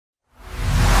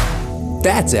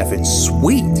That's effing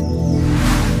sweet!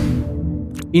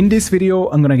 In this video,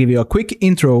 I'm gonna give you a quick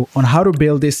intro on how to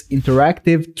build this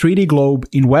interactive 3D globe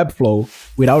in Webflow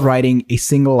without writing a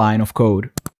single line of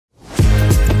code.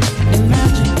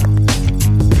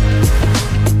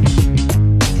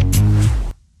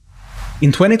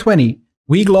 In 2020,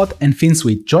 Weglot and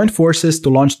Finsweet joined forces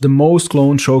to launch the most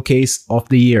cloned showcase of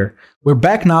the year. We're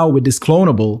back now with this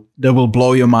clonable that will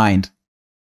blow your mind.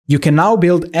 You can now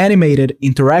build animated,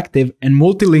 interactive, and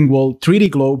multilingual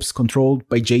 3D globes controlled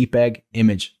by JPEG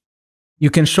image. You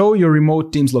can show your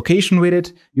remote team's location with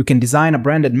it, you can design a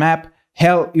branded map,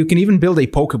 hell, you can even build a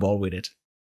Pokeball with it.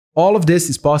 All of this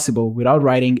is possible without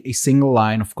writing a single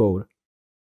line of code.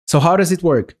 So how does it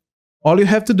work? All you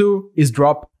have to do is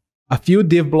drop a few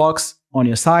div blocks on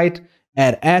your site,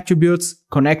 add attributes,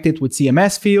 connect it with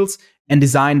CMS fields, and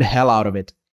design the hell out of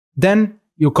it. Then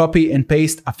you copy and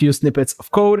paste a few snippets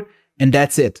of code, and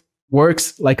that's it.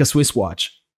 Works like a Swiss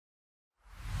watch.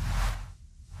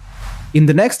 In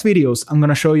the next videos, I'm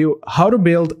gonna show you how to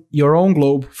build your own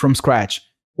globe from scratch.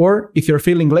 Or if you're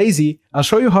feeling lazy, I'll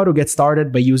show you how to get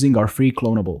started by using our free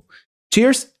clonable.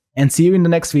 Cheers, and see you in the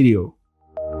next video.